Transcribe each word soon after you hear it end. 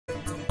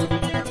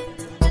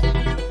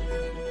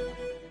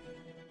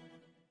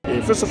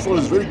first of all,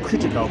 it's very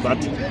critical that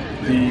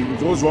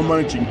those who are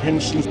managing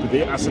pensions, be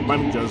they asset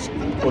managers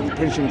or the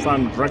pension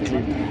fund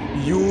directly,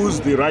 use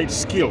the right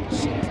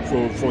skills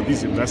for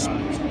these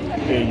investments,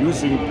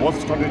 using both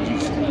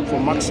strategies for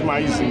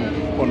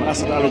maximizing on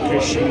asset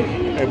allocation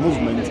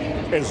movement,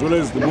 as well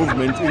as the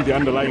movement in the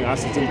underlying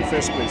assets in the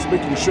first place,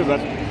 making sure that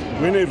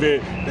whenever,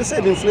 let's say,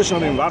 an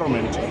inflationary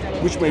environment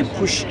which may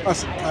push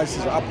asset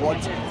prices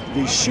upwards,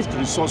 they shift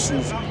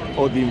resources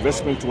or the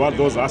investment toward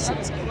those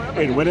assets.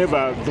 And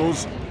whenever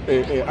those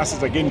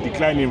assets again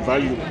decline in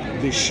value,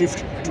 they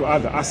shift to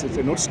other assets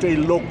and not stay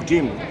locked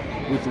in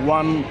with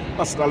one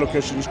asset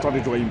allocation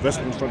strategy or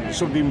investment strategy.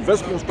 So the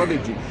investment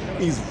strategy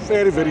is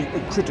very, very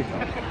critical.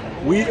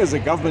 We as a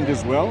government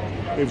as well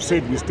have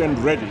said we stand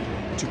ready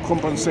to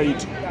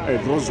compensate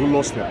those who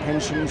lost their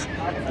pensions,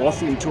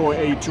 both in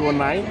 2008,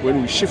 2009,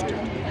 when we shifted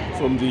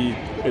from the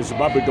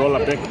Zimbabwe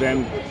dollar back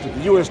then to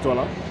the US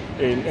dollar,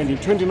 and in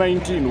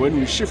 2019, when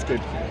we shifted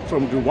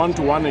from the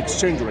one-to-one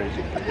exchange rate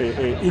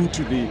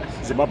into the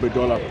Zimbabwe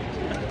dollar.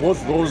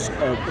 Both those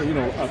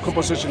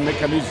compensation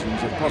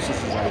mechanisms and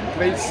processes are in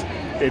place,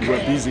 and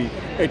we're busy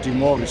adding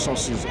more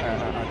resources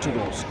to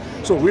those.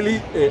 So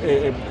really,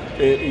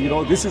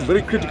 this is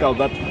very critical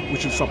that we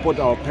should support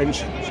our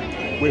pensions.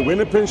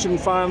 When pension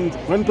funds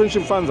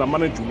are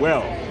managed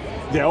well,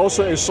 they are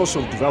also a source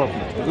of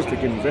development because they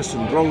can invest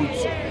in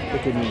roads, they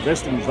can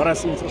invest in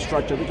various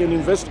infrastructure, they can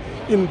invest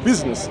in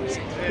businesses.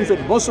 In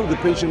fact, most of the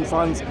pension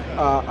funds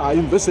are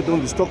invested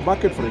on the stock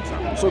market, for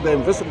example. So they're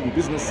invested in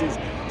businesses,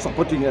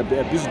 supporting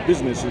their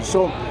businesses.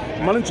 So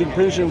managing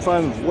pension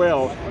funds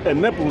well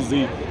enables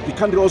the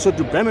country also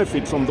to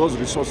benefit from those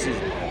resources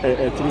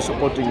through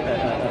supporting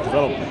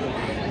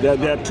development.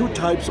 There are two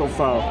types of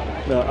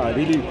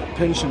really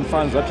pension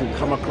funds that you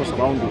come across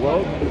around the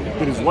world.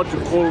 There is what we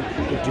call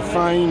a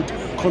defined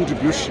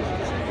contribution,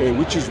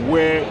 which is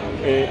where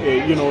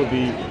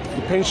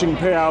the pension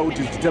payout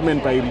is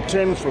determined by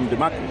returns from the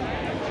market.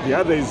 The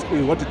other is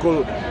what we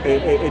call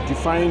a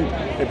defined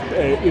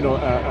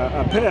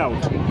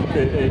payout,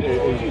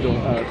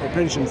 a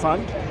pension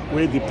fund,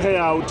 where the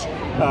payout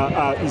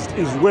is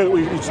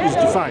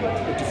defined,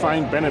 a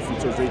defined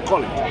benefits as they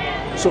call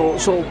it.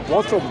 So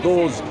both of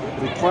those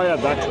require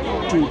that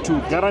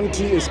to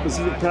guarantee a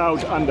specific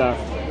payout under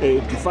a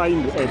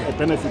defined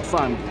benefit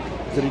fund,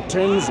 the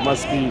returns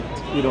must be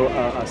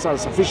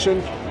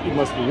sufficient, it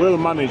must be well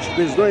managed,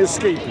 there's no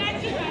escaping.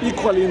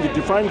 Equally, in the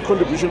defined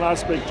contribution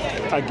aspect,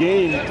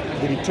 again,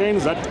 the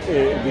returns that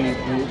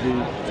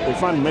the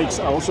fund makes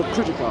are also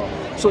critical.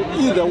 So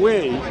either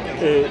way,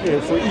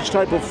 for each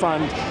type of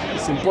fund,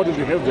 it's important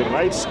to have the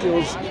right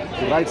skills,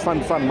 the right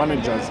fund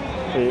managers,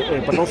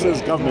 but also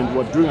as government,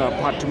 we're doing our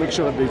part to make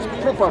sure that there's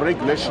proper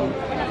regulation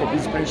of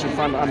this pension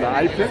fund under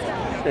IPEC,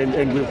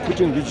 and we're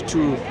putting these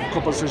two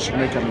compensation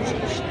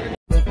mechanisms.